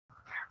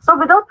So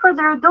without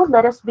further ado,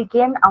 let us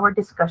begin our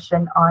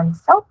discussion on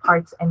cell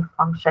parts and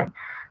function.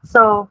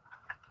 So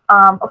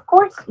of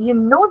course, you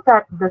know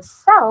that the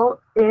cell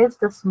is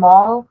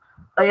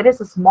it is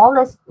the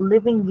smallest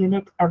living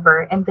unit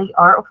ever, and they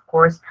are, of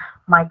course,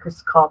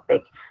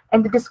 microscopic.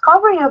 And the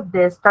discovery of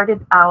this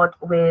started out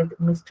with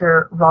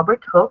Mr.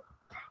 Robert Hooke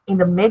in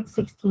the mid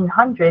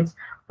 1600s,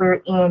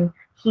 wherein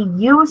he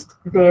used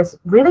this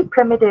really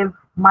primitive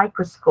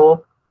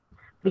microscope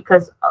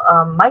because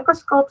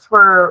microscopes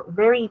were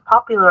very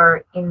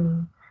popular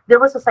in there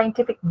was a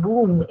scientific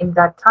boom in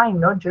that time,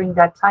 no, during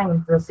that time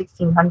in the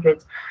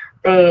 1600s.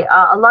 They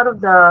a lot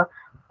of the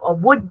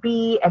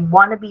would-be and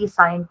wannabe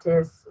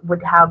scientists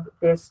would have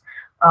this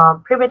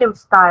primitive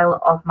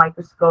style of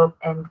microscope,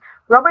 and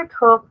Robert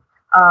Hooke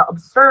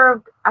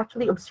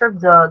actually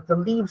observed the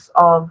leaves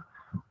of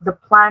the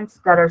plants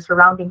that are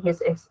surrounding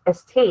his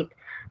estate,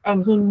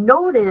 and he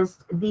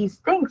noticed these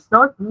things,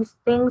 not these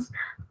things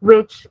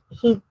which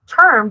he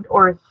termed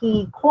or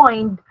he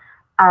coined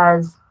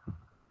as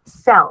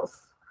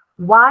cells.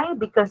 Why?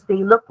 Because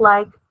they look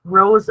like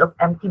rows of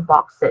empty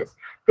boxes.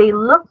 They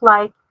look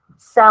like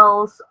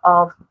cells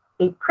of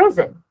a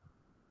prison.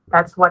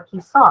 That's what he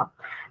saw.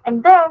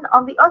 And then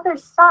on the other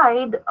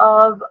side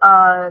of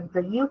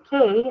the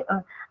UK,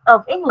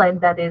 of England,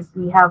 that is,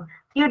 we have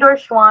Theodor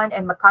Schwann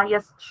and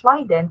Matthias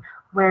Schleiden,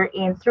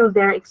 wherein through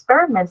their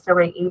experiments they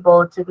were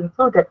able to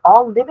conclude that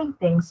all living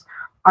things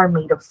are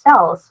made of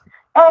cells.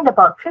 And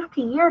about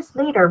 50 years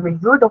later,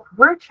 with Rudolf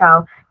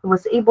Virchow, he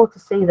was able to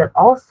say that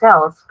all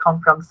cells come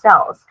from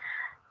cells.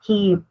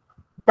 He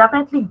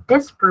definitely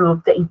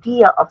disproved the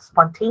idea of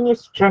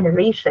spontaneous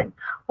generation.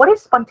 What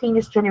is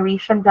spontaneous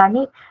generation,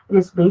 Danny? It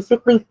is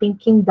basically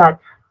thinking that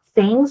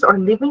things or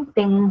living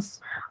things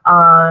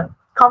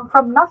come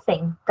from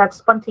nothing. That's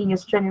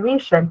spontaneous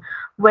generation.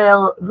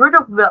 Well,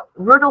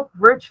 Rudolf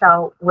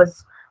Virchow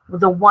was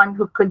the one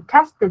who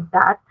contested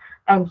that,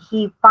 and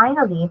he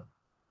finally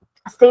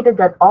stated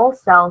that all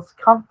cells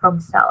come from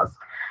cells.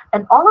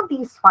 And all of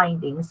these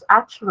findings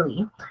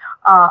actually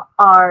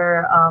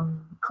are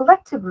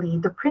collectively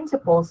the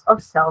principles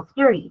of cell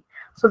theory.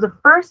 So the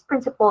first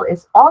principle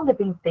is all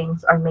living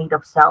things are made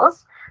of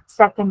cells.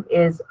 Second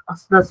is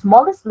the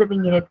smallest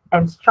living unit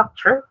and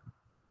structure.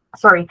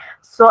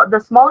 So the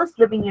smallest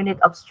living unit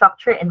of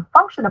structure and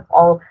function of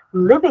all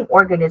living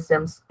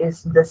organisms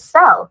is the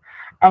cell,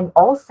 and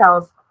all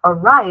cells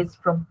arise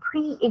from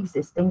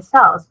pre-existing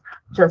cells,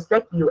 just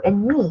like you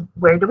and me.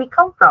 Where do we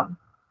come from?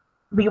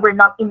 We were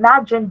not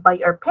imagined by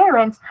our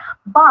parents,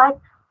 but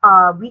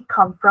we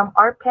come from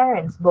our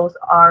parents, both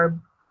our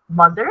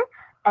mother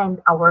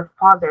and our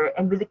father.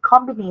 And with the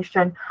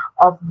combination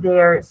of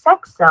their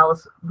sex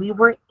cells, we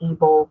were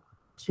able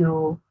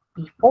to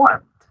be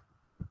formed.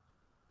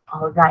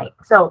 All right,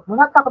 so we'll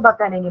not talk about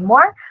that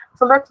anymore.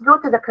 So let's go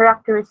to the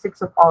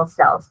characteristics of all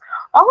cells.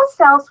 All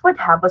cells would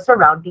have a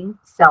surrounding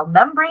cell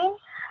membrane,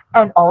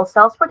 and all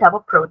cells would have a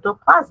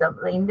protoplasm.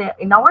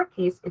 In our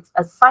case, it's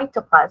a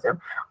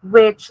cytoplasm,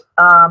 which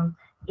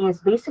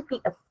is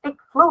basically a thick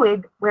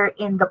fluid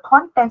wherein the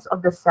contents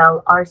of the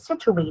cell are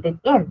situated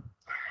in.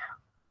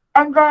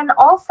 And then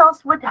all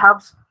cells would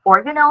have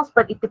organelles,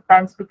 but it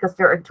depends because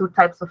there are two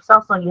types of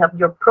cells. So you have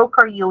your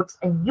prokaryotes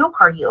and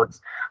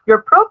eukaryotes.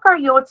 Your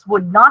prokaryotes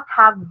would not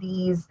have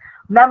these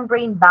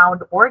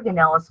membrane-bound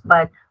organelles,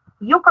 but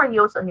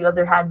eukaryotes, on the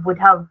other hand, would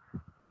have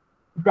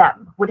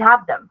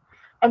them.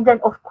 And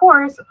then, of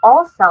course,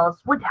 all cells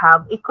would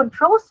have a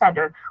control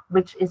center,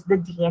 which is the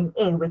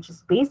DNA, which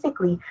is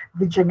basically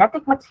the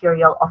genetic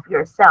material of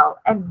your cell.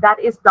 And that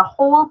is the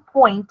whole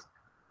point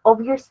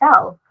of your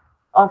cell,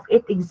 of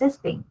it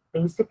existing.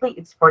 Basically,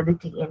 it's for the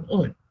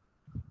DNA.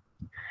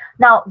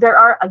 Now, there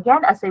are,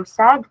 again, as I've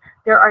said,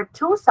 there are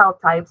two cell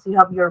types. You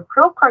have your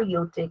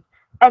prokaryotic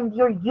and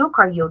your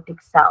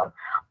eukaryotic cell.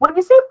 When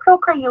we say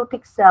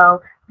prokaryotic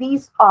cell,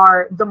 these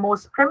are the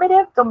most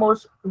primitive, the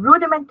most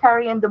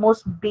rudimentary, and the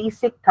most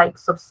basic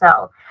types of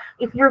cell.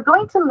 If you're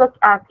going to look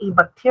at a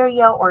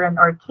bacteria or an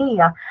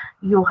archaea,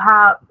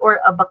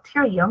 or a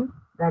bacterium,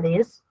 that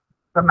is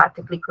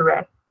grammatically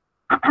correct,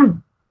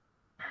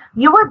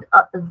 you would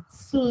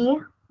see,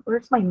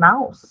 where's my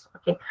mouse?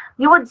 Okay,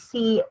 you would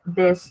see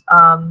this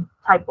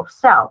type of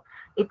cell.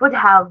 It would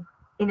have,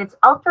 in its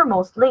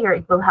outermost layer,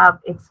 it will have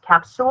its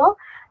capsule,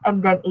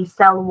 and then a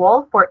cell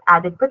wall for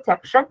added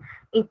protection,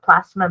 a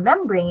plasma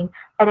membrane,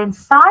 and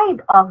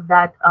inside of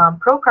that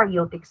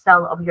prokaryotic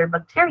cell of your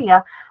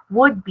bacteria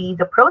would be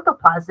the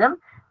protoplasm,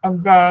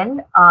 and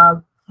then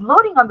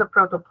floating on the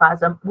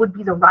protoplasm would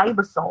be the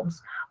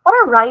ribosomes. What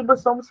are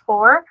ribosomes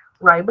for?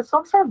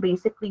 Ribosomes are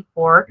basically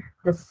for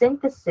the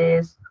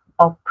synthesis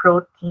of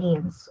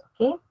proteins,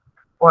 okay?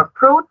 Or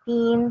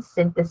protein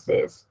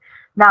synthesis.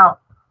 Now,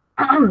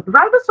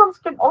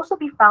 ribosomes can also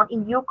be found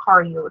in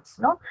eukaryotes,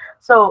 no?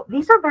 So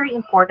these are very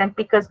important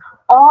because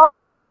all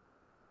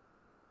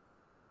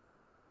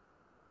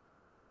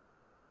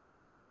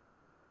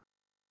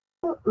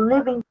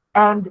living,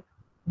 and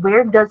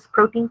where does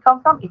protein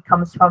come from? It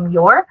comes from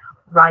your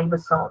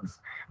ribosomes.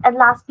 And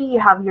lastly, you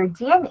have your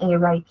DNA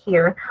right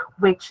here,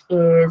 which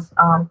is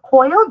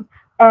coiled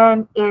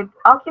and it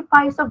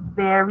occupies a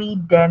very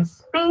dense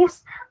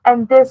space,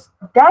 and this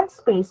dense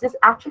space is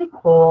actually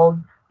called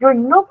your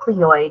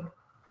nucleoid.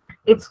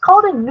 It's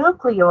called a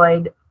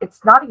nucleoid.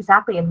 It's not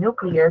exactly a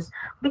nucleus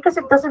because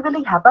it doesn't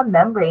really have a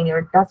membrane, or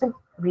it doesn't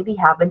really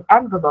have an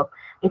envelope.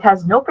 It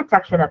has no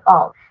protection at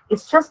all.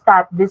 It's just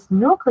that this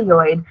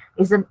nucleoid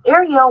is an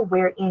area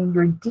wherein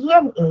your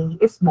DNA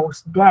is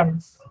most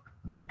dense.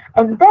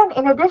 And then,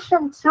 in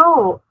addition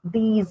to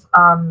these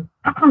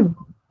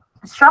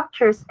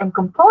structures and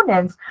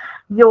components,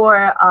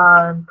 your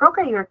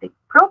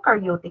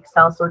prokaryotic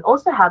cells will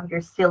also have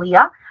your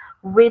cilia,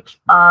 which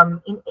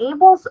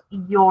enables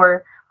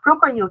your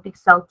prokaryotic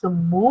cell to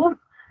move.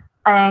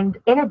 And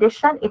in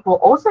addition, it will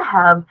also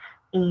have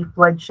a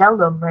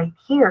flagellum right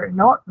here,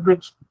 no,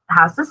 which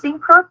has the same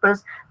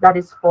purpose, that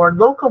is for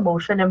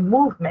locomotion and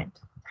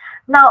movement.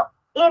 Now,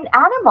 in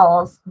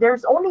animals,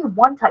 there's only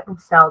one type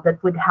of cell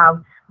that would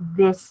have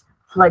this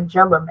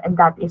flagellum, and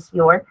that is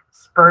your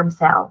sperm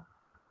cell.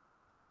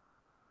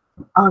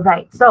 All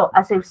right. So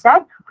as I've said,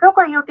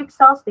 prokaryotic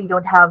cells, they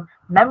don't have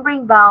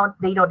membrane bound,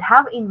 they don't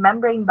have a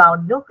membrane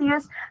bound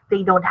nucleus,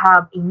 they don't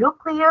have a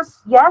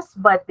nucleus, yes,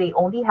 but they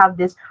only have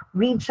this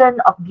region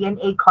of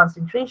DNA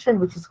concentration,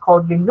 which is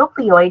called your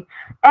nucleoid.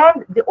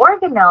 And the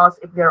organelles,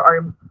 if there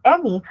are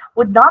any,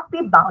 would not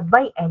be bound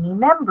by any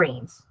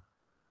membranes.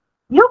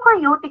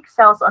 Eukaryotic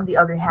cells, on the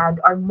other hand,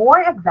 are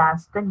more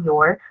advanced than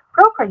your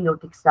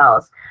prokaryotic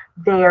cells.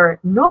 Their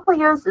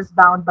nucleus is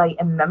bound by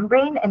a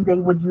membrane, and they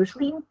would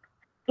usually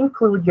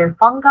include your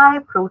fungi,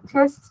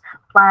 protists,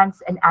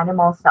 plants, and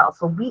animal cells.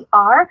 So we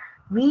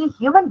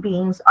human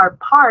beings are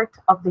part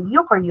of the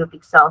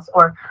eukaryotic cells,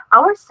 or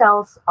our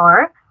cells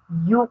are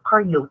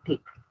eukaryotic.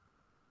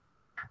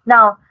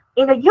 Now,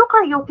 in a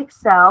eukaryotic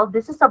cell,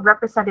 this is a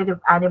representative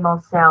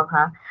animal cell,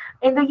 huh?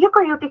 In the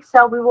eukaryotic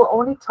cell, we will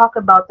only talk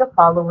about the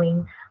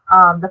following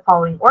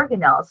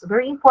organelles.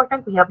 Very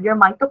important, we have your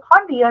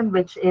mitochondrion,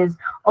 which is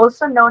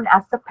also known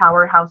as the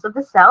powerhouse of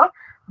the cell,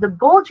 the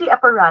Golgi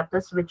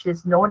apparatus, which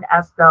is known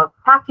as the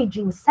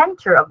packaging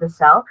center of the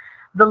cell,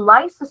 the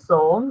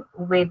lysosome,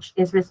 which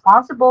is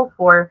responsible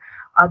for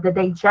the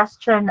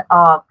digestion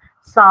of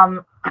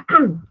some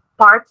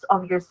parts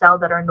of your cell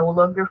that are no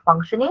longer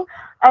functioning,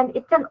 and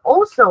it can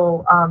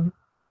also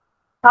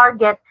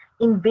target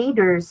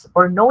invaders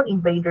or known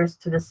invaders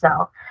to the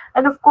cell.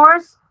 And of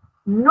course,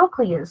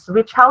 nucleus,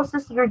 which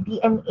houses your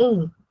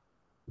DNA,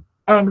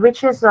 and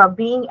which is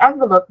being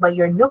enveloped by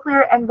your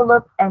nuclear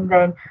envelope, and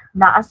then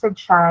naasad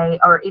siya,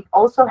 or it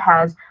also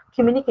has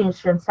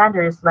communication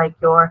centers like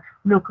your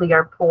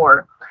nuclear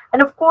pore.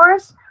 And of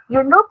course,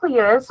 your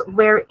nucleus,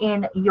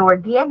 wherein your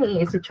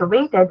DNA is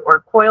situated, or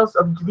coils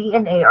of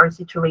DNA are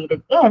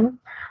situated in,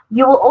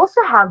 you will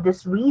also have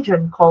this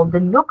region called the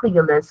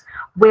nucleolus,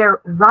 where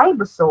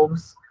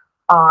ribosomes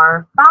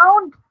are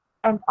found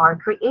and are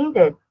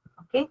created.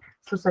 Okay,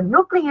 so sa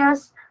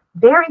nucleus,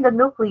 there in the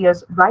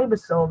nucleus,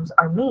 ribosomes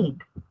are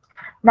made.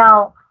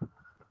 Now,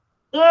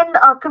 in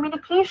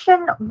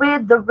communication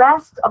with the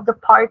rest of the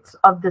parts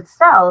of the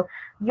cell,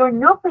 your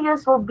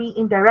nucleus will be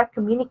in direct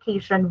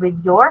communication with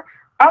your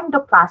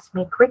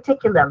endoplasmic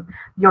reticulum,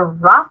 your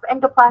rough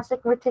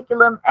endoplasmic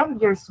reticulum,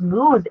 and your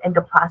smooth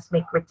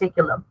endoplasmic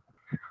reticulum.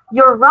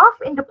 Your rough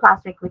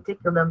endoplasmic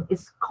reticulum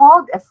is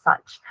called as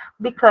such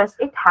because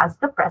it has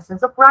the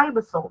presence of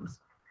ribosomes.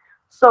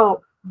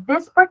 So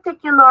this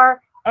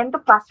particular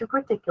endoplasmic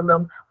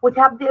reticulum would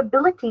have the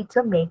ability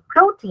to make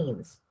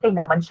proteins. Kaya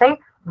naman siya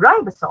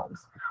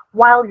ribosomes.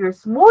 While your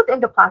smooth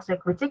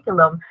endoplasmic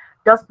reticulum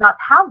does not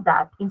have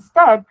that.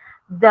 Instead,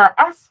 the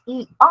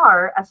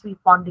SER, as we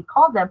fondly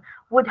call them,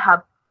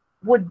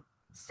 would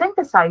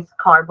synthesize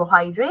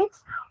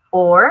carbohydrates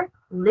or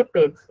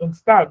lipids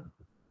instead.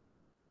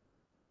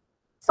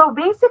 So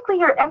basically,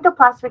 your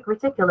endoplasmic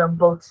reticulum,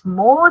 both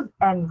smooth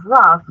and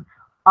rough,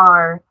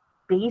 are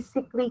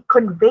basically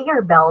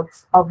conveyor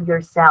belts of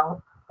your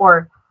cell,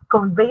 or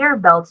conveyor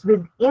belts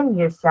within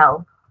your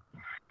cell.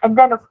 And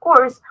then, of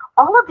course,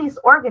 all of these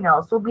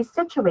organelles will be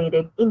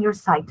situated in your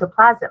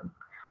cytoplasm,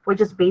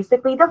 which is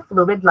basically the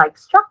fluid-like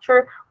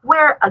structure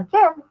where,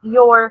 again,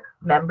 your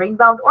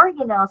membrane-bound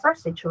organelles are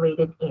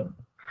situated in.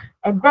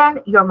 And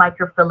then your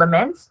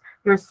microfilaments,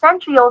 your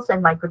centrioles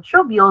and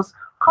microtubules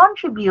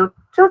contribute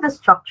to the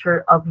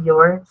structure of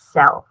your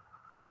cell.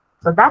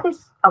 So that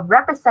is a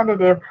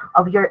representative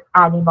of your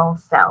animal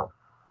cell.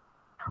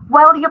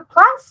 While your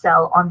plant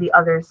cell, on the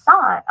other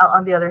side,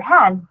 on the other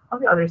hand,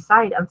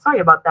 I'm sorry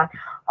about that,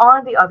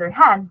 on the other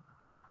hand,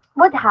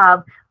 would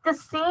have the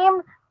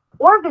same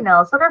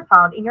organelles that are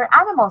found in your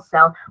animal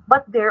cell,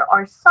 but there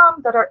are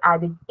some that are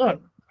added in.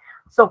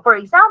 So, for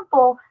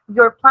example,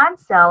 your plant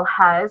cell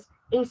has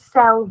a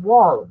cell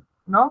wall,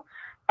 no?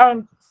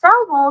 And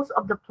cell walls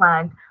of the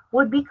plant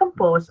would be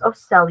composed of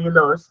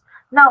cellulose.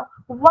 Now,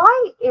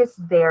 why is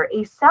there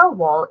a cell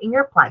wall in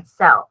your plant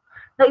cell?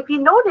 Now, if you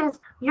notice,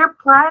 your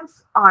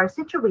plants are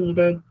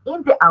situated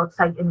in the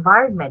outside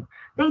environment.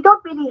 They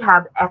don't really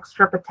have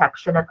extra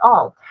protection at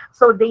all.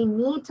 So they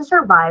need to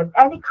survive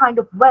any kind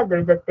of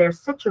weather that they're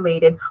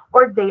situated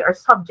or they are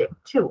subject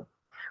to.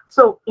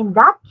 So in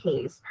that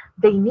case,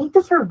 they need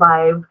to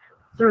survive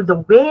through the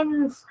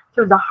winds,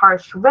 through the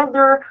harsh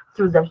weather,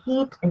 through the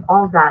heat, and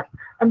all that.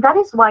 And that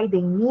is why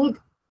they need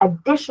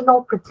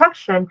additional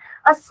protection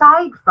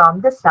aside from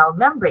the cell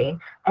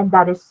membrane. And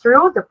that is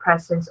through the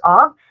presence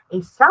of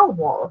a cell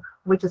wall,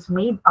 which is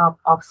made up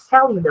of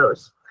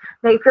cellulose.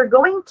 Now, if you're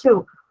going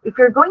to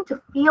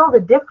feel the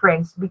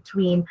difference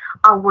between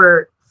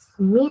our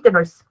meat and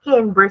our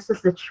skin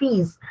versus the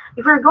trees,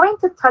 if you're going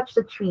to touch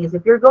the trees,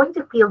 if you're going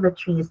to feel the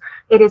trees,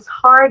 it is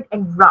hard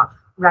and rough,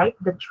 right?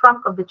 The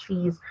trunk of the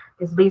trees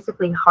is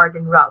basically hard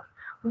and rough.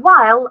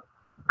 While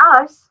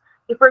us,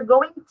 if we're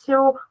going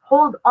to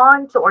hold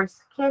on to our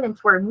skin and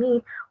to our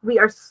meat, we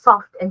are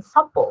soft and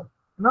supple.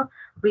 No?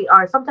 We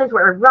are sometimes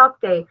we're rough,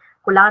 kay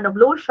kulangan of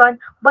lotion,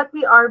 but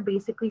we are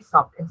basically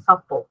soft and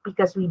supple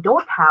because we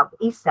don't have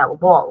a cell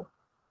wall.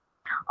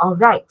 All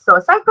right, so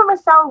aside from a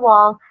cell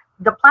wall,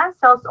 the plant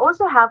cells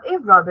also have a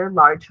rather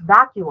large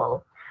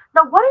vacuole.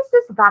 Now, what is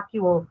this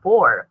vacuole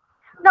for?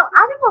 Now,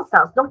 animal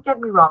cells, don't get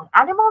me wrong,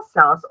 animal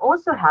cells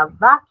also have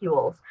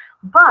vacuoles,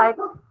 but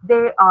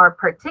they are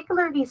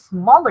particularly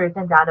smaller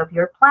than that of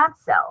your plant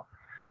cell.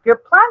 Your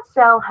plant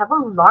cell have a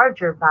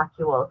larger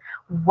vacuole.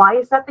 Why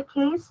is that the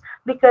case?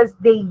 Because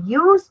they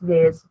use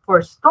this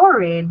for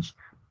storage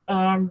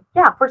and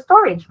yeah, for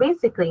storage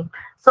basically.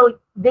 So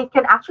they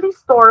can actually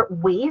store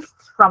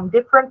wastes from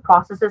different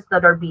processes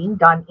that are being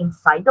done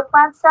inside the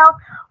plant cell,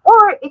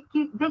 or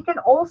they can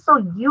also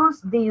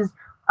use this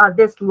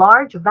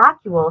large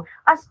vacuole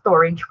as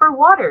storage for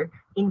water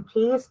in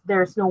case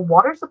there's no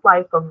water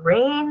supply from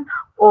rain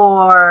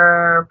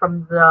or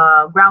from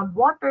the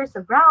groundwater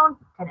sa ground,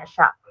 kind of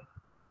siya.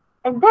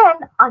 And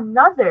then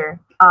another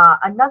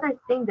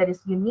thing that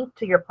is unique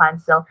to your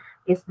plant cell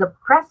is the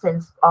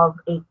presence of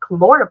a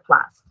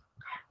chloroplast.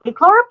 A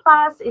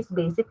chloroplast is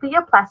basically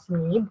a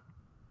plasmid.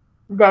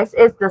 This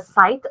is the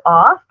site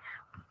of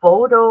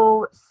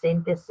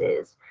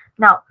photosynthesis.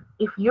 Now,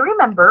 if you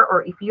remember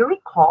or if you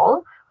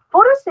recall,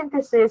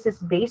 photosynthesis is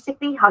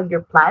basically how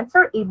your plants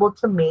are able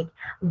to make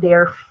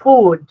their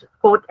food,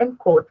 quote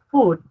unquote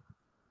food.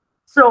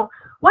 So,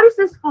 what is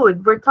this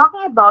food? We're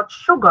talking about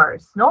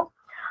sugars, no?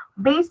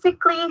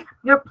 Basically,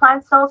 your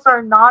plant cells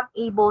are not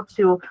able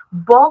to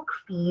bulk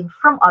feed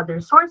from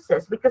other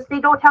sources because they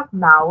don't have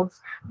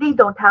mouths, they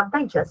don't have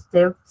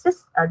digestive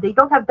systems.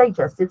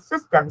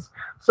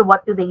 So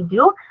what do?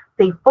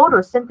 They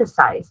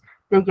photosynthesize.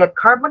 They get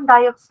carbon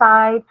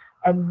dioxide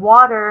and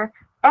water,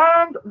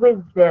 and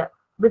with the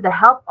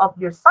help of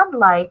your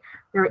sunlight,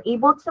 they're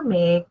able to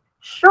make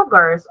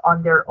sugars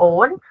on their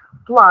own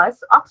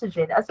plus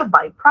oxygen as a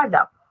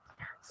byproduct.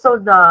 So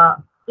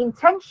the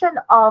intention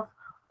of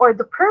or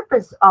the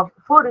purpose of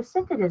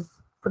photosynthesis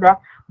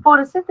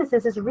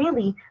is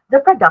really the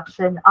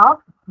production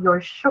of your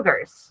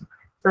sugars.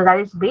 So that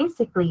is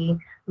basically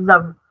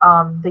the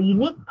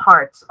unique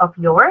parts of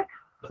your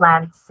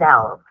plant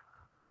cell.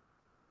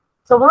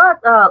 So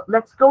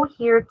let's go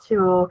here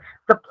to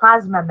the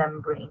plasma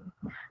membrane.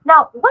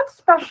 Now, what's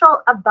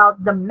special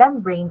about the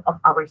membrane of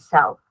our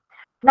cell?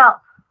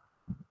 Now,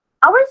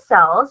 our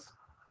cells,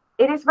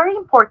 it is very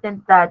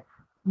important that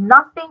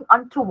nothing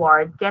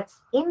untoward gets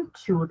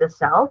into the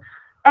cell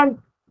and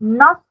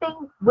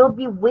nothing will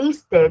be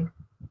wasted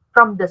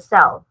from the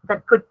cell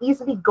that could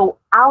easily go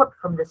out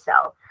from the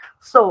cell.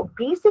 So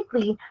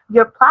basically,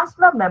 your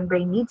plasma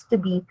membrane needs to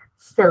be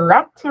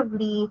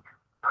selectively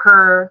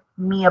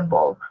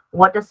permeable.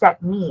 What does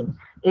that mean?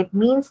 It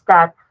means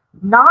that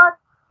not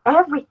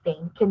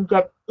everything can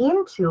get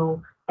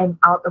into and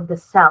out of the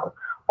cell.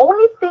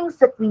 Only things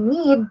that we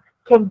need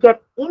can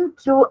get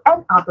into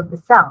and out of the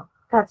cell.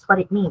 That's what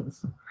it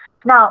means.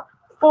 Now,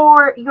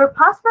 for your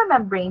plasma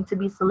membrane to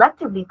be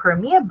selectively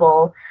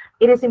permeable,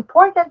 it is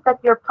important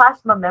that your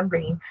plasma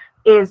membrane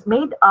is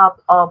made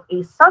up of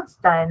a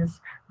substance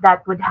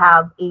that would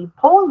have a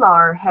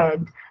polar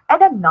head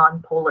and a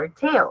non-polar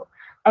tail.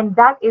 And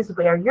that is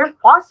where your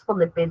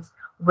phospholipids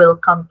will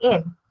come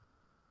in.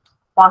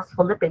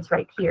 Phospholipids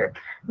right here.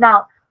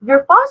 Now,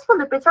 your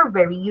phospholipids are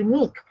very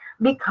unique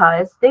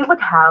because they would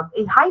have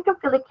a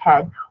hydrophilic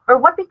head, or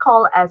what we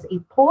call as a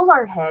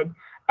polar head,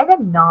 and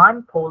a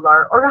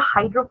non-polar or a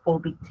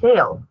hydrophobic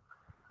tail.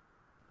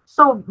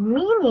 So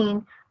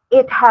meaning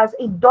it has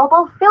a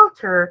double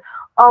filter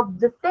of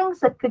the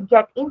things that could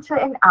get into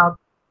and out.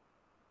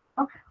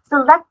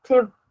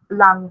 Selective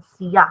lang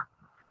siya.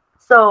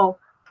 So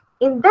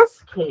in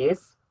this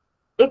case,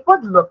 it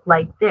would look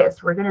like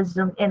this. We're going to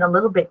zoom in a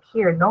little bit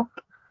here, no?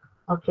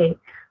 Okay,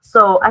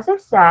 so as I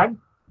said,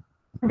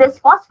 this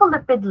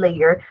phospholipid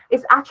layer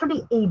is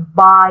actually a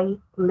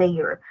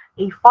bilayer,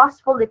 a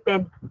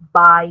phospholipid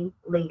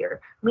bilayer,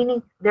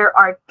 meaning there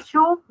are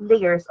two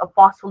layers of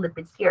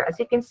phospholipids here. As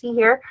you can see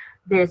here,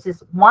 there's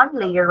this one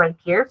layer right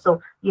here.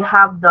 So you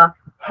have the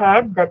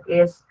head that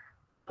is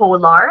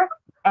polar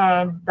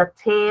and the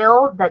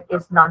tail that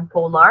is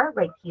non-polar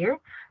right here.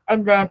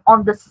 And then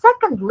on the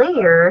second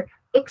layer,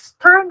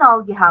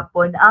 external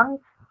gihapon ang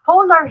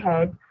polar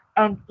head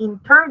and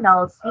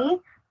internal si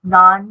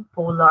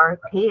non-polar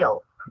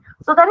tail.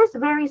 So that is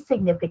very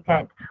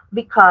significant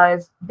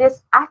because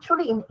this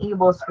actually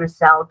enables your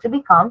cell to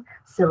become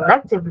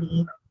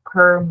selectively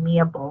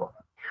permeable.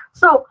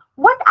 So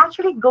what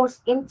actually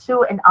goes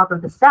into and out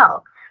of the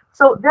cell?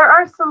 So there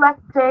are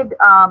selected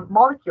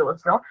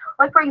molecules, no?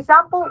 Like for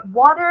example,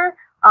 water,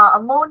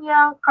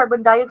 ammonia,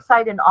 carbon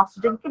dioxide, and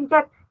oxygen can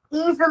get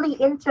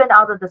easily into and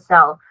out of the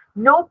cell,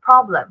 no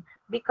problem,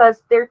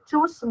 because they're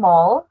too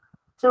small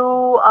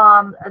to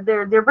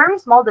they're very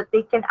small that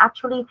they can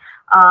actually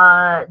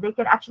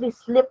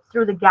slip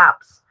through the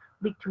gaps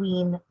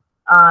between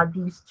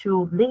these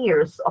two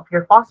layers of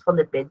your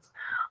phospholipids.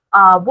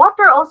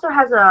 Water also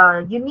has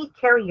a unique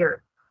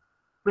carrier,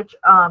 which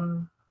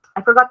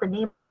I forgot the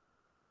name,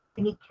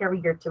 unique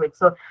carrier to it,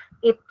 so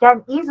it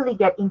can easily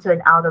get into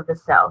and out of the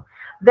cell.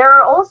 There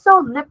are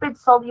also lipid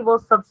soluble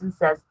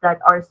substances that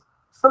are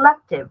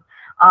selective.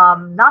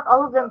 Not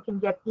all of them can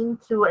get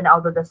into and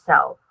out of the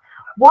cell.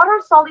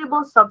 Water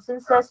soluble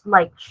substances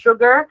like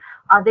sugar,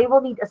 they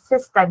will need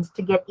assistance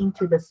to get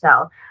into the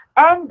cell.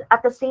 And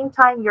at the same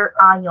time, your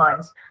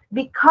ions,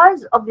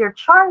 because of their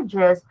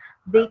charges,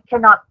 they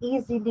cannot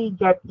easily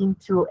get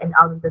into and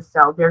out of the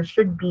cell. There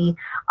should be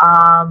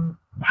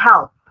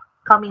help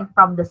coming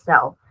from the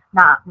cell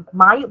na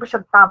maayo ba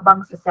siyang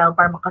tabang sa cell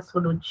para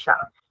makasulod siya.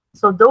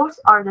 So those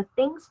are the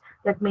things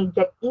that may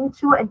get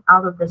into and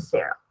out of the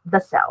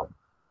cell.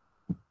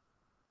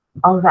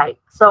 All right,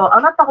 so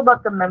I'll not talk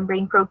about the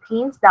membrane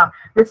proteins. Now,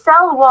 the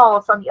cell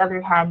walls, on the other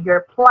hand,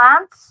 your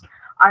plants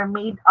are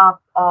made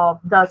up of,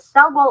 the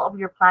cell wall of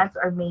your plants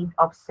are made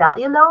of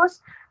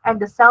cellulose, and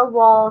the cell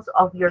walls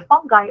of your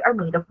fungi are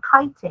made of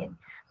chitin.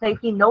 Now,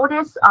 if you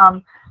notice,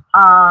 ang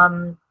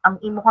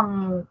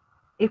imuhang,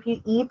 if you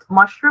eat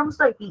mushrooms,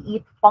 so if you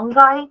eat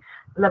fungi,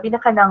 labi na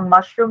kanang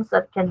mushrooms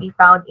that can be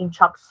found in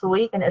chop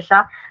suey, kana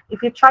siya.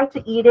 If you try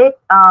to eat it,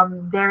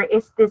 there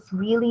is this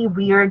really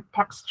weird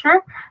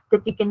texture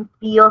that you can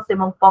feel sa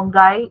imong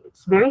fungi.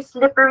 It's very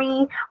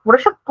slippery. Mura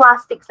siya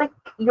plastic. It's like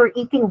you're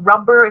eating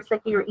rubber. It's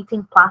like you're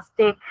eating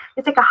plastic.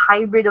 It's like a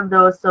hybrid of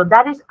those. So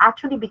that is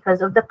actually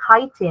because of the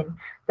chitin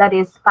that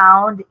is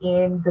found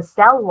in the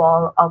cell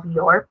wall of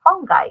your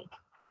fungi.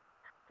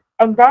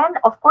 And then,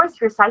 of course,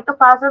 your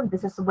cytoplasm,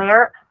 this is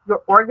where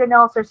your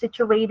organelles are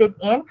situated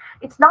in.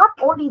 It's not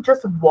only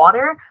just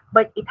water,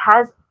 but it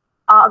has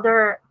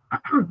other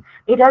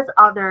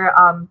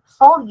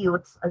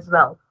solutes as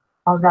well.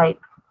 All right.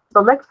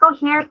 So let's go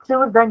here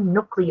to the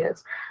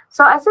nucleus.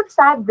 So as I've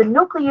said, the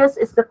nucleus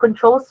is the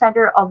control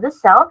center of the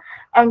cell,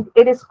 and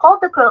it is called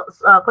the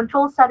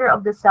control center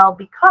of the cell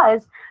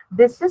because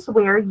this is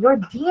where your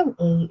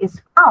DNA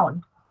is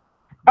found.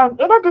 And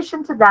in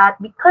addition to that,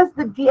 because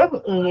the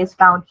DNA is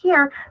found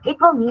here, it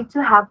will need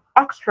to have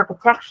extra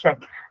protection.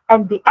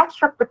 And the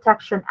extra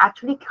protection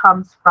actually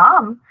comes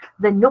from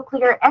the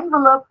nuclear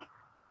envelope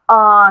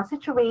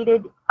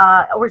situated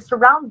or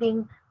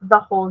surrounding the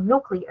whole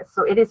nucleus.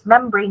 So it is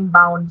membrane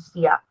bound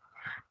here.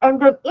 And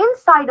then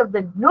inside of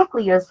the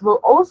nucleus,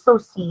 we'll also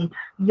see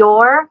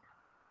your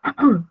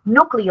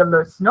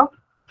nucleolus, no?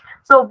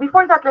 So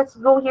before that, let's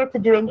go here to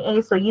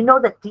DNA. So you know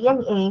that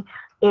DNA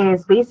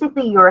is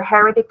basically your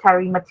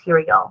hereditary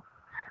material.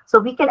 So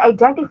we can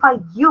identify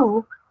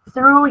you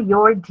through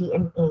your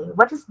DNA.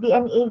 What is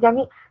DNA,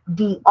 gani?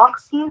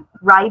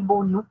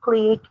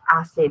 Deoxyribonucleic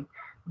acid.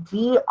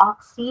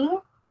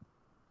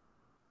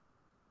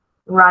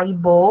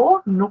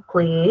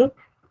 Deoxyribonucleic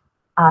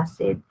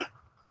acid.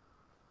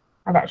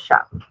 Ano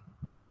siya?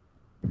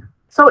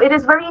 So it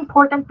is very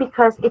important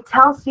because it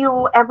tells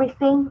you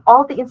everything,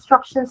 all the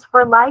instructions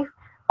for life,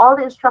 all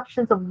the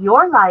instructions of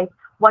your life,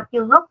 what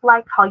you look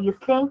like, how you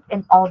think,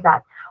 and all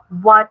that.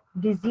 What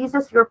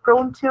diseases you're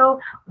prone to,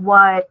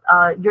 what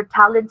your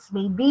talents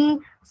may be.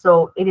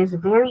 So it is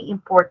very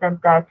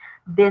important that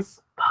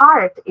this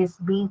part is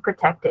being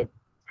protected.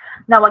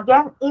 Now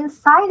again,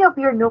 inside of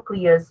your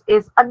nucleus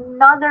is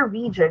another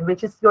region,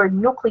 which is your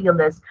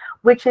nucleolus,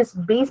 which is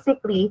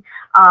basically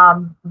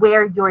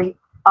where your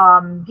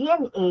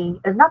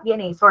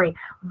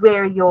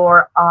where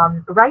your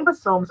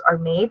ribosomes are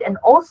made, and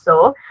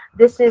also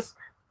this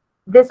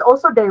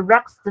also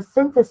directs the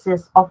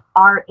synthesis of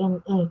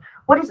RNA.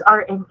 What is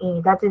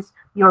RNA? That is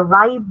your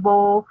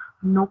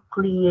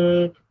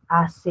ribonucleic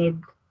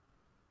acid,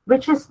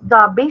 which is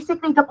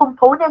basically the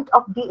component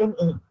of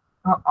DNA.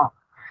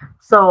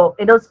 So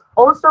it is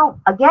also,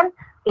 again,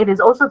 it is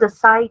also the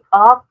site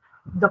of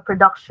the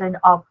production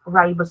of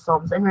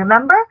ribosomes. And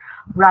remember,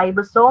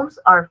 ribosomes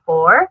are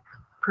for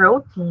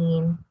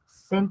protein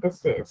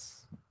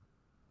synthesis.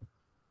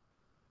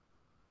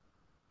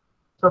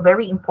 So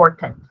very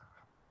important.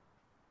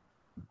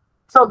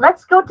 So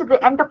let's go to the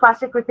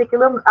endoplasmic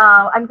reticulum.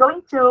 I'm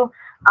going to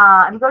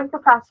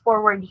fast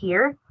forward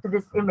here to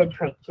this image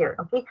right here.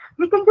 Okay,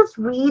 you can just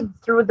read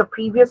through the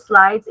previous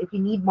slides if you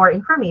need more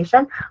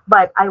information,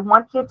 but I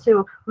want you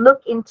to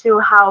look into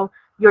how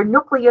your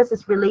nucleus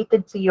is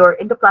related to your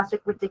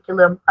endoplasmic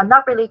reticulum.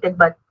 Not related,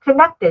 but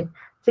connected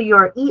to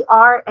your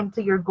ER and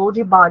to your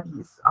Golgi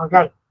bodies. All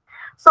right.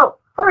 So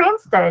for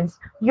instance,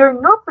 your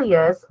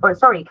nucleus, or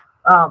sorry,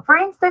 for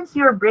instance,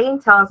 your brain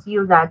tells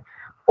you that,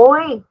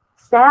 oi,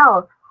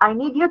 cell, I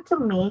need you to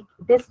make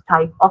this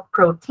type of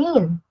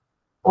protein,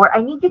 or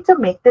I need you to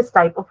make this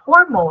type of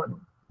hormone.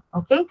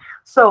 Okay,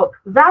 so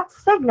that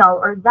signal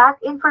or that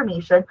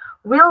information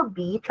will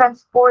be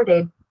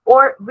transported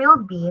or will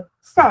be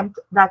sent,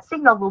 that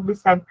signal will be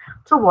sent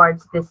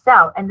towards this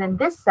cell. And then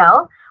this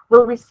cell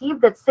will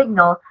receive that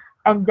signal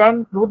and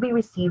then will be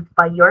received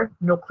by your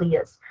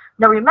nucleus.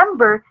 Now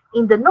remember,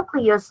 in the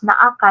nucleus,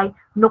 naakay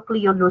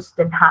nucleolus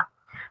din ha.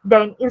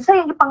 Then,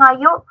 inside yung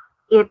pangayo,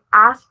 it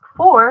asks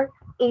for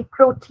a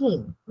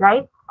protein,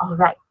 right? All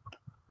right.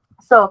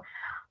 So,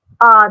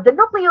 the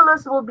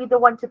nucleolus will be the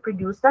one to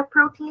produce that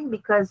protein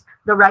because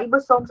the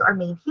ribosomes are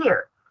made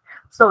here.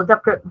 So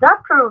that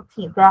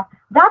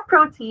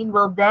protein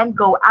will then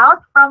go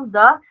out from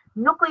the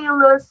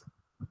nucleolus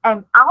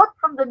and out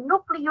from the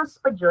nucleus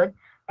pajud,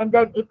 and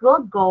then it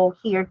will go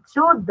here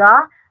to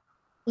the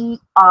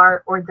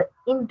ER, or the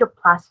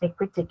endoplasmic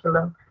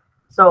reticulum.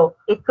 So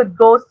it could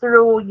go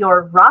through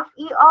your rough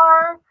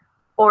ER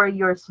or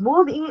your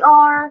smooth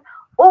ER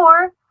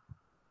or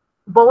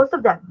both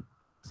of them.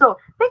 So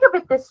think of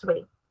it this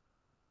way.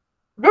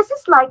 This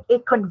is like a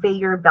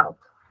conveyor belt.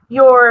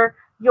 Your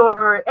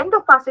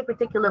endoplasmic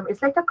reticulum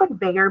is like a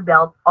conveyor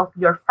belt of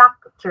your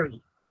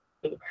factory.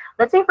 Okay?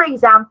 Let's say, for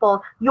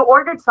example, you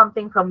ordered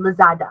something from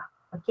Lazada.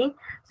 Okay,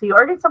 so you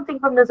ordered something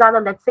from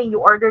Lazada. Let's say you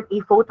ordered a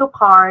photo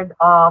card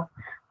of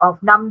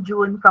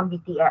Namjoon from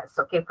BTS.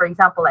 Okay, for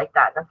example, like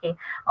that. Okay,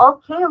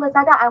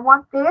 Lazada, I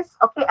want this.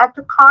 Okay, add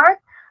to cart,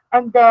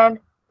 and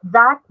then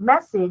that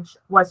message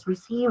was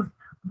received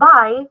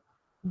by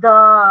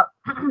the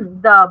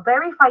the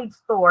verified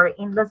store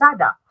in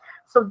Lazada.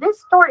 So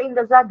this store in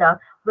Lazada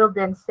will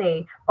then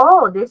say,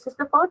 oh, this is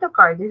the photo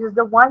card. This is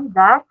the one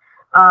that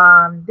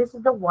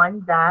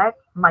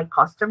my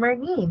customer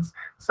needs.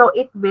 So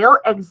it will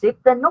exit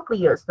the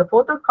nucleus. The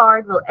photo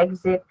card will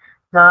exit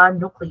the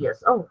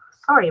nucleus. Oh,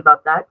 sorry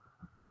about that.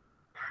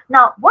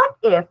 Now, what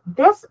if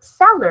this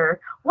seller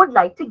would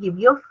like to give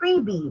you a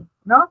freebie?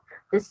 No,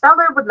 the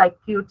seller would like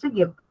you to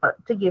give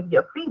you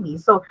a freebie.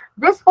 So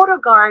this photo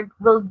card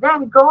will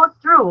then go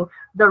through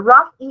the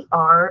rough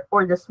ER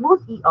or the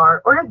smooth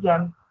ER, or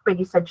again,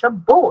 pretty much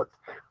both,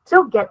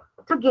 to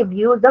give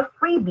you the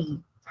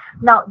freebie.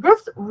 Now,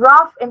 this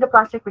rough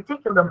endoplasmic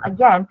reticulum,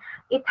 again,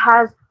 it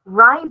has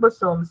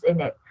ribosomes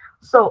in it.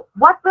 So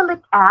what will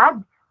it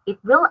add? It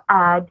will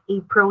add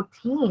a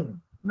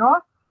protein,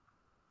 no?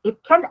 It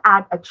can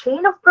add a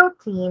chain of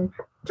protein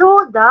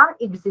to the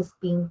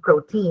existing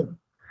protein.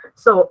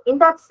 So in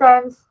that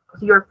sense,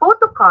 your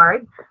photo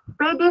card,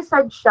 pwede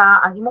sad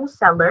siya ang imong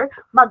seller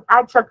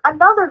mag-add siya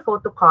another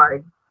photo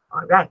card.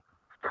 All right.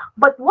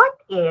 But what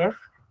if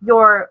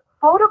your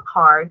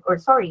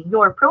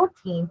your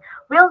protein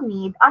will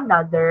need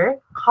another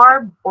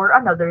carb or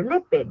another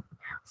lipid?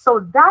 So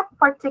that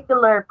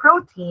particular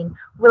protein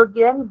will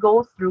then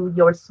go through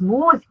your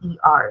smooth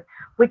ER,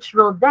 which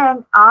will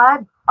then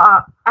add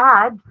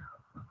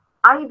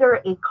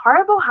either a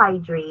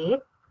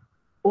carbohydrate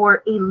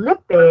or a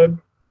lipid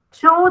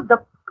to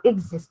the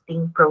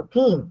existing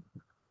protein.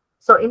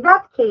 So in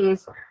that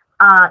case,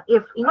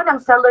 if ingon ang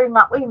seller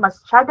nga, uy,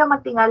 mas tiyada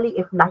matingali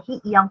if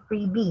lahi iyang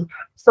freebie.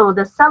 So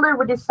the seller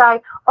would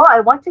decide, oh, I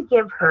want to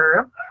give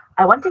her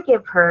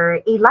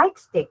a light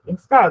stick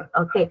instead.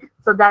 Okay,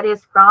 so that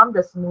is from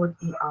the smooth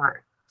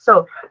ER.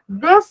 So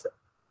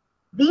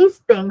these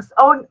things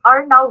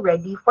are now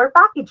ready for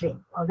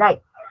packaging. All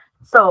right.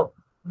 So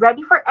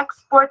ready for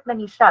export na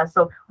ni siya.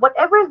 So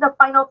whatever the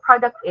final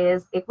product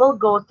is, it will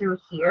go through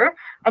here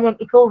and then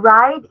it will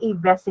ride a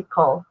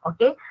vesicle.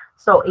 Okay.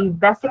 So a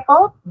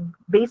vesicle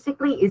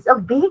basically is a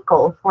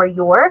vehicle for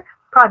your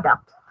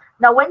product.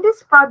 Now, when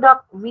this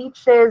product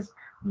reaches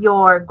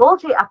your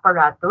Golgi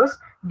apparatus,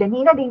 then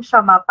na din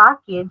siya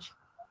ma-package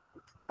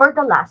for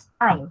the last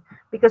time.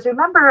 Because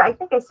remember, I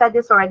think I said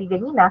this already,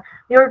 ganina,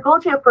 your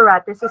Golgi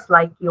apparatus is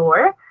like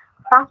your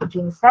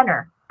packaging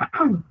center.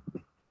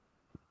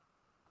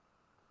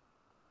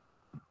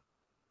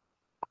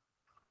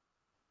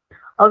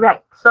 All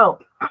right, so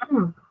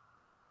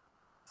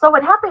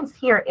what happens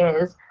here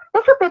is,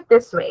 think of it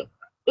this way.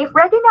 If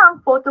ready na ang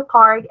photo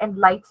card and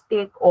light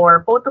stick,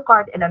 or photo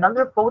card and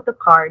another photo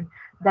card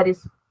that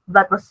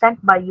was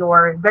sent by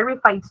your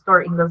verified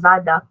store in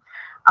Lazada,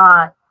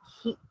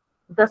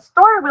 the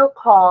store will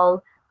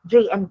call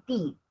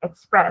J&T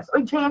Express. Or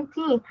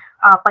J&T,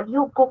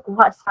 palihog ko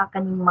kuha sa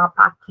kaning mga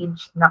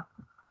package na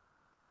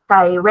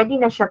kay ready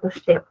na siya to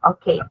ship.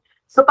 Okay.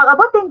 So pag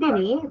abot din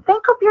diri,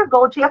 think of your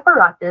Golgi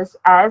apparatus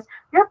as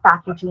your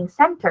packaging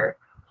center.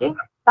 Okay?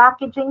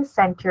 Packaging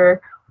center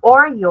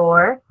or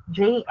your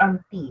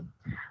J&T.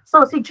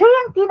 So si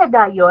J&T na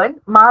dayon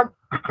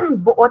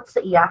magbuot sa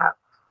iya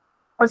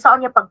kung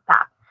saan niya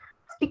pag-pack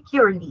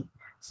securely.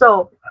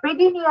 So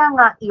pwede niya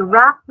nga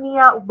i-wrap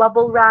niya o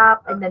bubble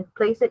wrap and then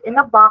place it in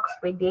a box.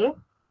 Pwede.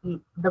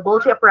 The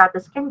Golgi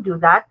apparatus can do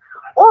that.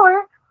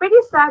 Or pwede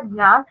sad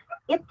nga,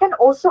 it can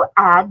also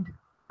add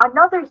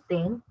another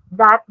thing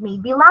that may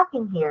be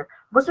lacking here.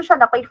 Gusto siya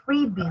na pay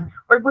freebie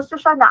or gusto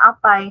siya na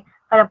apay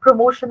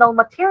promotional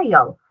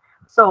material.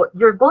 So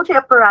your Golgi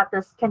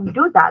apparatus can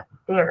do that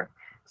there.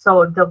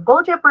 So the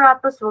Golgi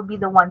apparatus will be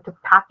the one to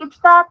package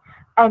that.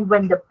 And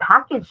when the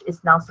package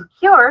is now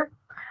secure,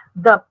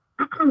 the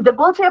the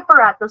Golgi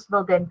apparatus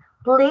will then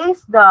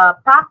place the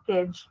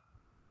package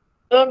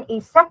in a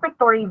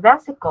secretory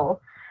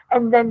vesicle,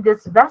 and then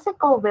this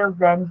vesicle will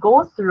then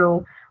go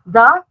through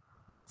the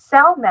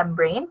cell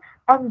membrane,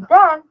 and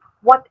then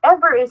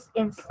whatever is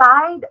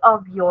inside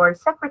of your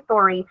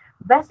secretory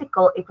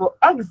vesicle, it will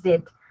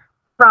exit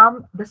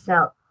from the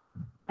cell.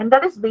 And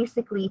that is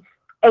basically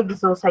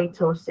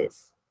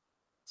exocytosis.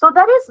 So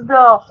that is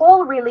the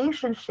whole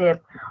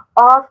relationship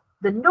of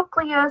the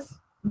nucleus,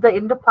 the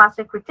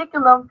endoplasmic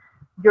reticulum,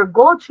 your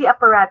Golgi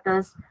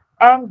apparatus,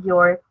 and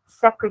your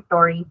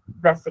secretory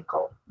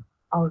vesicle.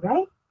 All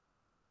right?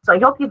 So I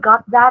hope you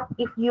got that.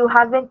 If you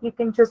haven't, you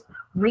can just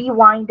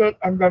rewind it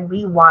and then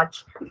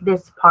rewatch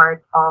this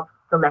part of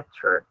the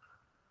lecture.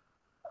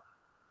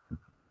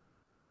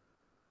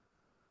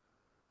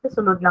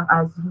 Kasunod lang,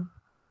 Azzy.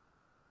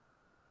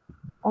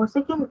 Oh,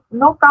 sige,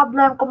 no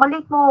problem. Kung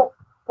mali mo,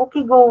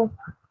 okay, go.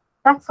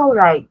 That's all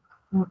right.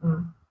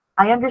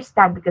 I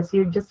understand because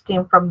you just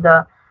came from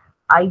the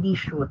ID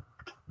shoot.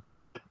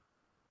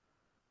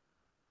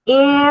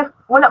 If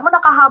wala mo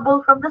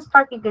nakahabol from the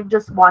start, you can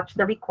just watch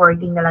the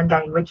recording na lang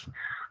din, which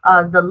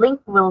the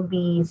link will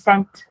be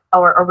sent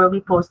or will be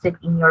posted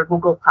in your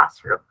Google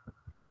Classroom.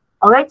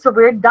 All right, so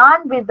we're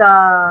done with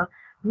the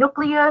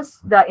nucleus,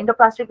 the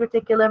endoplasmic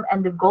reticulum,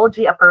 and the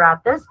Golgi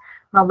apparatus.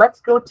 Now let's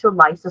go to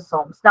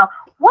lysosomes. Now,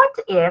 what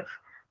if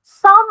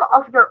some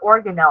of your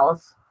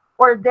organelles,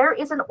 or there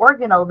is an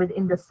organelle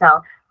within the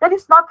cell that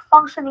is not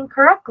functioning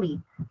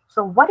correctly?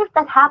 So what if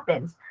that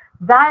happens?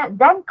 That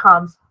then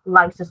comes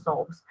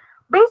lysosomes.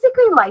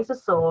 Basically,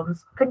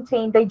 lysosomes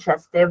contain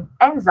digestive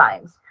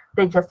enzymes.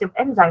 Digestive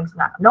enzymes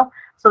nga, no?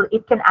 So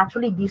it can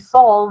actually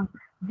dissolve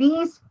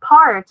these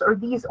parts or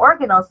these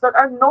organelles that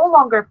are no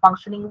longer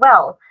functioning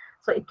well.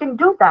 So it can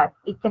do that.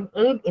 It can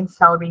aid in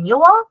cell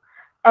renewal,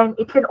 and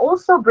it can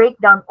also break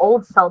down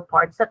old cell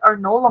parts that are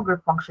no longer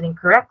functioning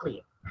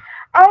correctly.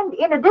 And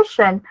in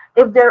addition,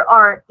 if there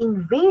are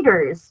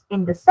invaders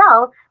in the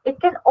cell, it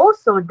can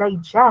also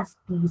digest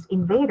these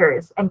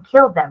invaders and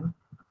kill them.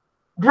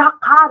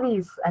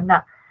 Dracaris,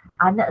 ana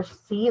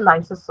si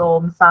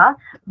lysosome sa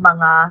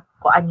mga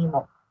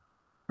kuanimo,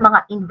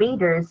 mga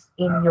invaders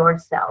in your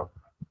cell.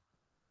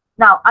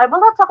 Now, I will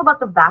not talk about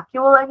the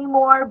vacuole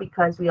anymore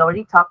because we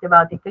already talked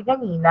about it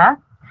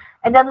kaganina.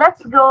 And then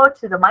let's go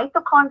to the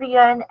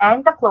mitochondrion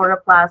and the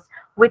chloroplast,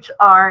 which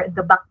are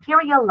the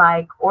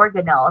bacteria-like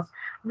organelles.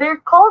 They're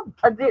called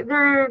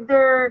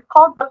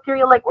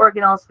bacteria-like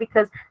organelles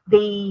because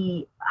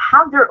they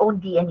have their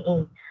own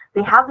DNA.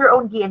 They have their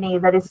own DNA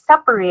that is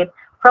separate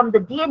from the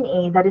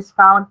DNA that is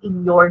found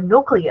in your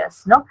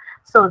nucleus, no?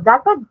 So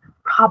that would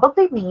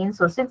probably mean,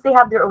 so since they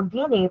have their own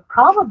DNA,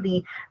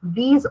 probably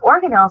these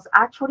organelles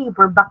actually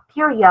were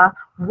bacteria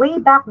way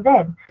back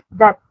then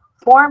that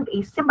formed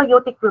a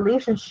symbiotic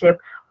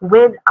relationship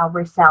with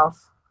our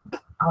cells.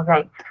 All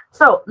right,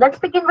 so let's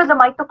begin with the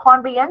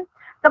mitochondrion.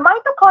 The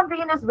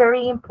mitochondrion is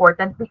very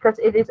important because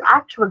it is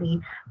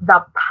actually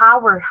the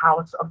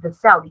powerhouse of the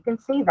cell. You can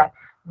say that,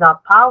 the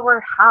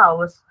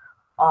powerhouse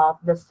of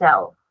the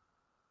cell.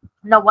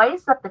 Now, why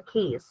is that the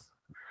case?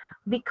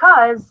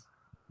 Because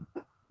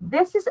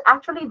this is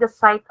actually the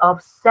site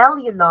of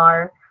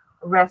cellular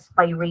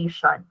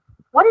respiration.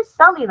 What is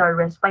cellular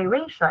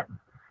respiration?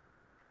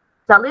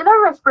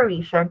 Cellular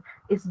respiration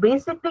is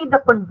basically the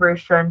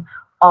conversion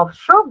of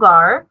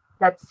sugar,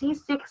 that's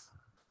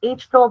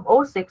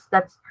C6H12O6,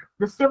 that's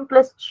the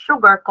simplest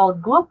sugar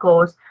called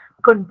glucose,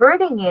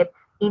 converting it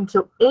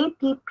into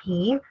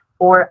ATP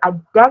or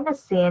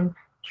adenosine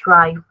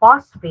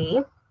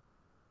triphosphate,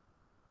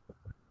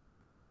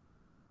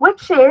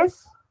 which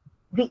is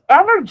the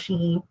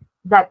energy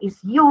that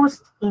is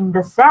used in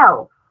the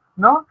cell.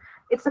 No?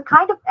 It's a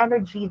kind of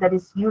energy that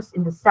is used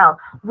in the cell.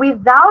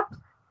 Without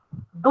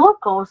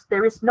glucose,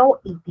 there is no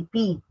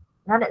ATP.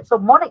 So,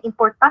 mo na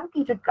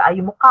importante jud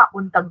kaayo mo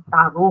kauntag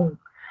tarong.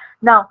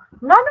 Now,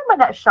 naman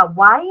na siya,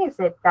 why is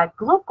it that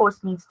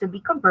glucose needs to be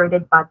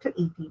converted back to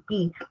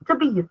ATP to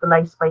be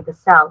utilized by the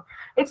cell?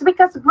 It's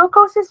because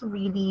glucose is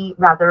really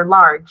rather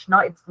large. No,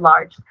 it's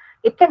large.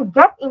 It can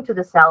get into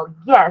the cell,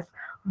 yes,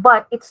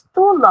 but it's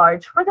too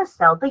large for the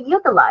cell to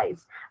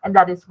utilize. And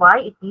that is why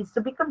it needs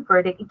to be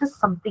converted into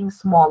something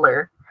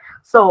smaller.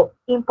 So,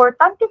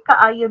 importante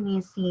kaayo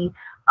ni si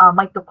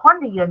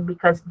mitochondrion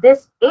because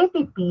this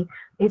ATP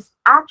is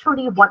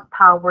actually what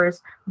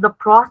powers the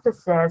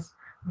processes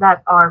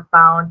that are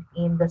found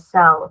in the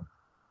cell.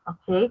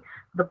 Okay?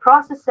 The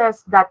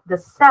processes that the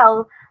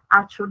cell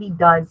actually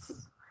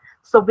does.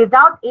 So,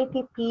 without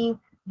ATP,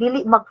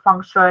 dili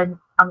mag-function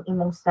ang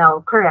imong cell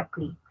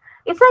correctly.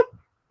 It's like,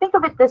 think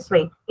of it this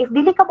way. If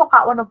dili ka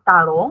mukaon ng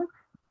tarong,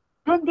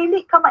 then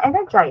dili ka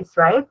ma-energize,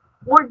 right?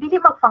 Or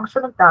dili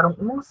mag-function ng tarong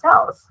imong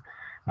cells.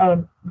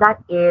 And that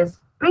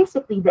is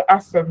basically the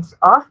essence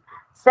of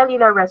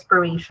cellular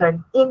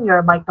respiration in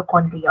your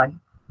mitochondrion.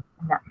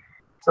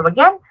 So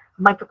again,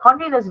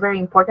 mitochondrion is very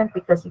important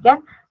because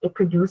again, it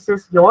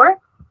produces your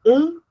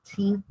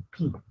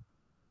ATP.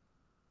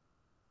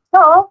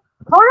 So,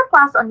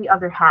 chloroplasts, on the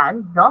other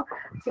hand, no,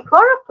 see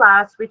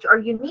chloroplasts, which are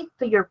unique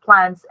to your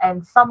plants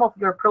and some of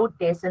your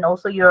protists and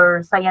also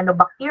your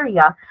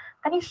cyanobacteria,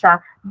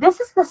 kanisha, this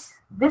is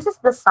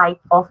the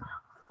site of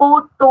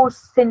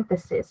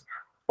photosynthesis.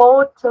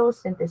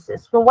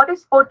 Photosynthesis. So, what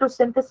is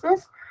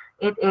photosynthesis?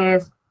 It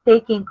is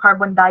taking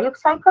carbon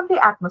dioxide from the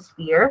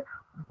atmosphere,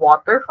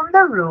 water from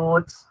the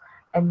roots,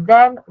 and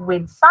then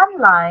with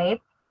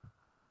sunlight,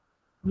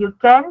 you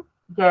can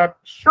get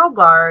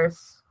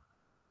sugars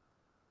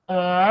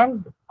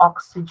and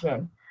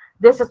oxygen.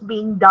 This is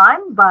being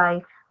done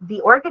by the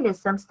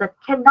organisms that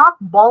cannot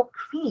bulk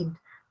feed,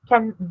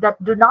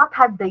 that do not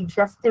have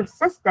digestive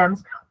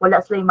systems,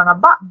 wala sila yung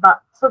mga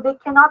ba, so they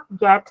cannot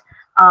get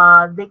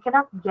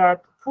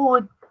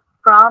food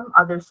from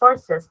other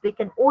sources. They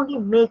can only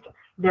make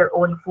their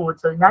own food.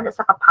 So not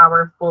sa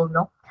powerful,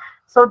 no?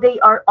 So they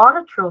are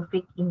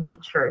autotrophic in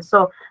nature.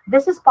 So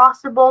this is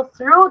possible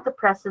through the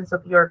presence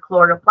of your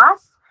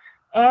chloroplasts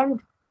and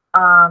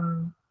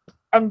um,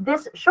 and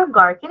this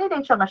sugar, kini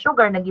din siya nga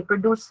sugar na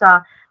gi-produce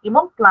sa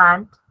imong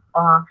plant,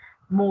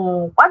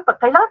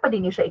 kailangan pa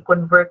din niya siya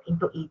i-convert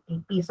into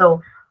ATP.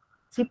 So,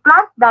 si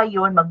plant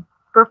dayon,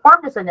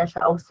 mag-perform na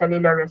siya of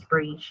cellular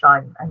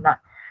respiration.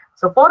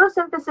 So,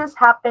 photosynthesis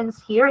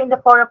happens here in the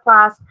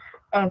chloroplast,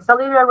 and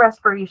cellular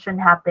respiration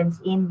happens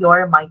in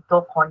your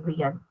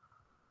mitochondrion.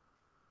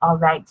 All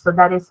right, so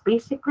that is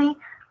basically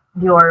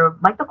your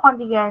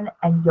mitochondrion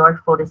and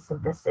your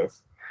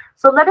photosynthesis.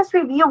 So let us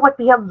review what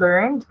we have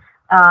learned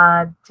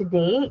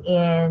today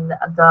in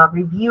the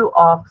review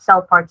of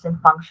cell parts and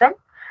function.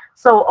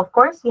 So, of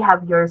course, you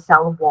have your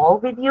cell wall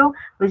with you,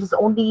 which is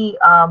only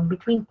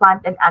between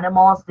plant and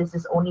animals. This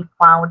is only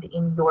found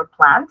in your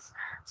plants.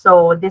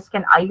 So, this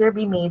can either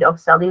be made of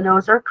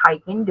cellulose or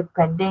chitin,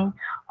 depending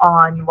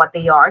on what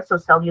they are. So,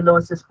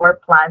 cellulose is for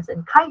plants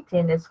and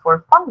chitin is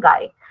for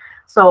fungi.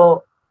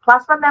 So,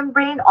 plasma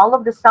membrane, all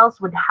of the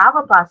cells would have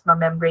a plasma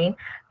membrane.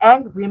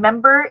 And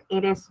remember,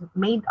 it is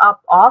made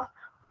up of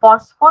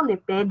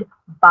phospholipid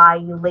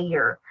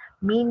bilayer,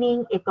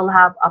 meaning it will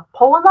have a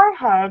polar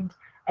head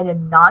and a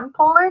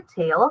non-polar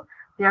tail.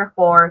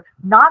 Therefore,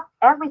 not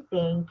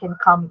everything can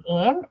come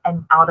in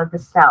and out of the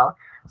cell.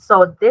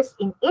 So this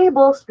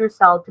enables your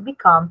cell to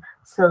become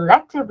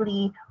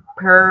selectively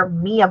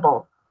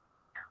permeable.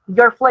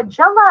 Your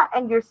flagella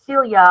and your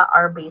cilia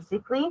are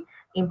basically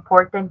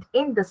important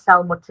in the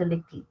cell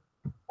motility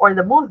or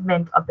the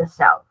movement of the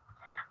cell.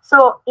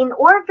 So in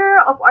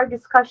order of our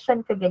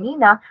discussion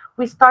kaganina,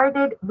 we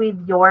started with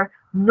your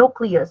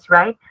nucleus,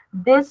 right?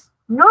 This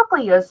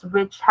nucleus,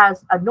 which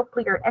has a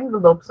nuclear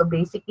envelope, so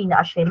basically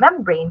na siya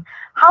membrane,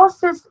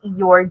 houses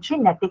your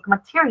genetic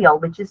material,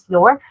 which is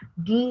your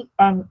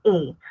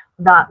DNA.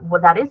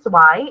 That is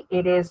why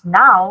it is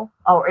now,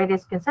 or it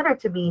is considered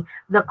to be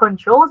the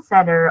control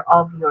center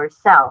of your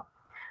cell.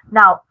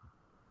 Now,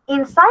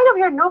 inside of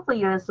your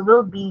nucleus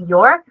will be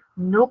your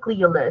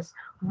nucleolus,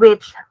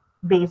 which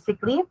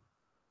basically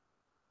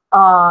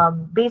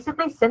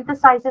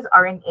synthesizes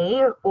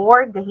RNA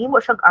or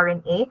gahimo siyang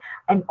RNA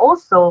and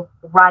also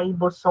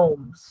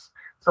ribosomes.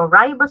 So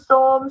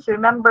ribosomes,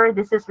 remember,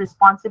 this is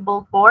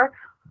responsible for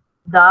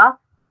the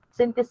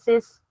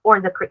synthesis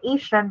or the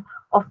creation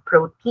of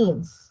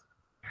proteins.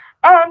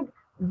 And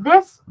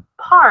these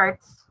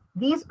parts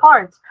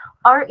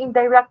are in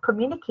direct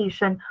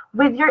communication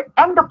with your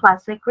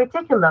endoplasmic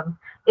reticulum.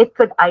 It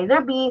could either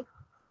be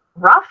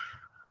rough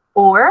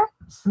or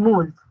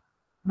smooth.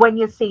 When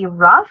you say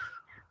rough,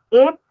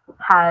 it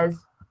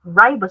has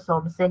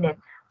ribosomes in it.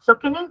 So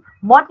kining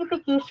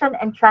modification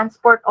and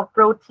transport of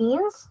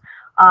proteins,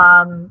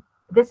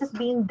 this is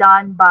being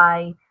done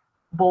by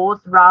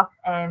both rough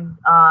and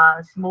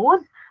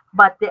smooth,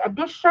 but the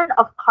addition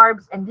of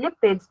carbs and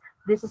lipids,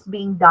 this is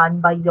being done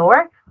by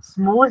your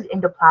smooth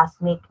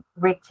endoplasmic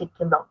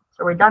reticulum.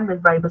 So we're done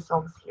with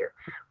ribosomes here.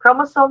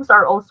 Chromosomes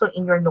are also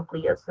in your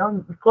nucleus.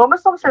 No?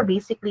 Chromosomes are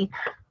basically,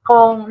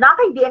 kung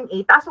nakay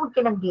DNA, taas huwag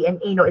ka ng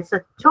DNA, no? It's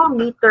a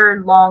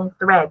 2-meter long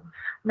thread.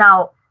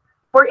 Now,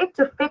 for it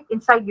to fit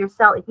inside your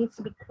cell, it needs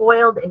to be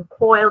coiled and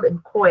coiled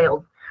and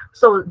coiled.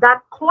 So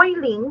that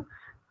coiled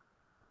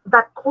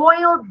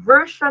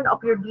version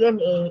of your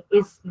DNA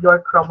is your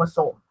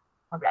chromosome.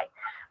 All right.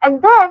 And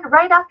then,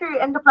 right after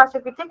your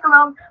endoplasmic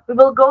reticulum, we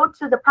will go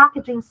to the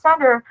packaging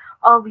center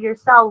of your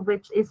cell,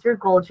 which is your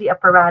Golgi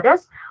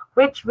apparatus,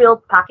 which will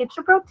package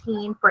the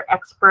protein for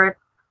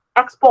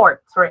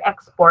export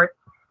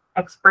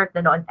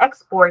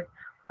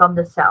from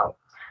the cell.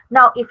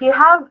 Now, if you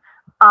have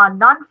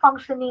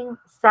non-functioning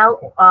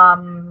cell,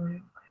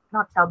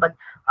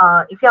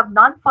 if you have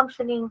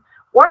non-functioning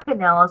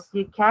organelles,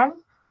 you can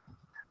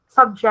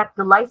subject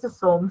the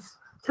lysosomes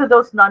to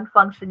those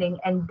non-functioning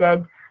and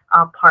dead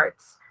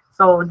parts.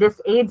 So this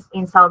aids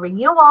in cell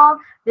renewal.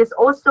 This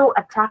also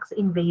attacks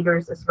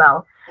invaders as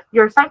well.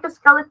 Your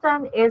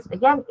cytoskeleton is,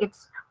 again,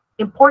 it's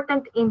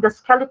important in the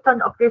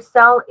skeleton of your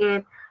cell.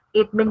 It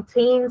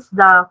maintains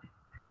the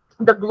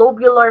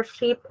globular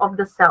shape of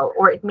the cell,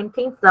 or it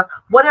maintains the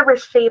whatever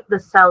shape the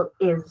cell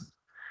is.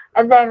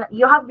 And then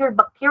you have your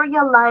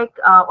bacteria-like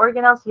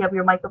organelles. You have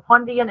your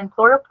mitochondrion and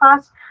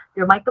chloroplast.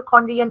 Your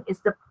mitochondrion is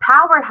the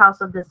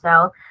powerhouse of the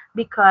cell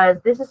because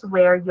this is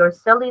where your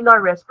cellular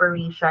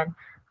respiration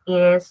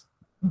is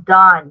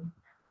done.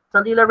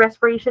 Cellular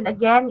respiration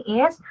again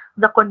is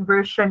the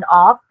conversion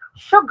of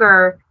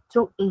sugar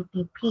to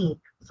ATP.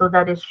 So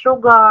that is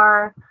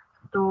sugar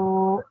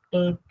to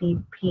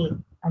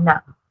ATP.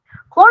 Anak.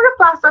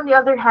 Chloroplast, on the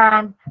other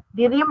hand,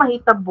 dili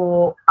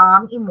mahitabo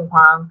ang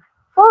imuhang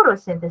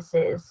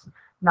photosynthesis.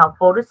 Now,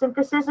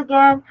 photosynthesis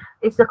again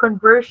is the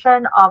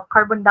conversion of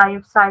carbon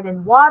dioxide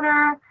and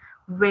water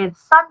with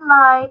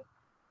sunlight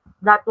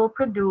that will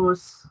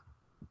produce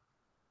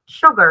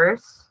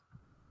sugars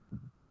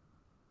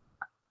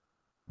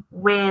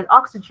with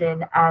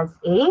oxygen as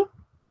a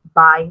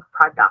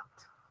byproduct.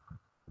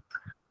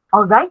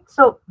 All right,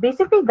 so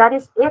basically that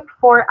is it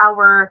for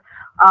our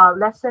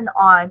lesson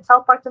on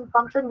cell parts and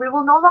function. We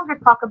will no longer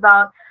talk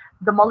about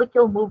the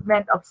molecule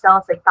movement of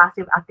cells like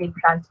passive active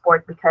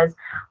transport because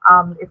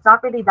it's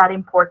not really that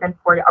important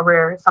for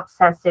our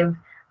successive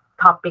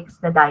topics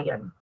na dayon.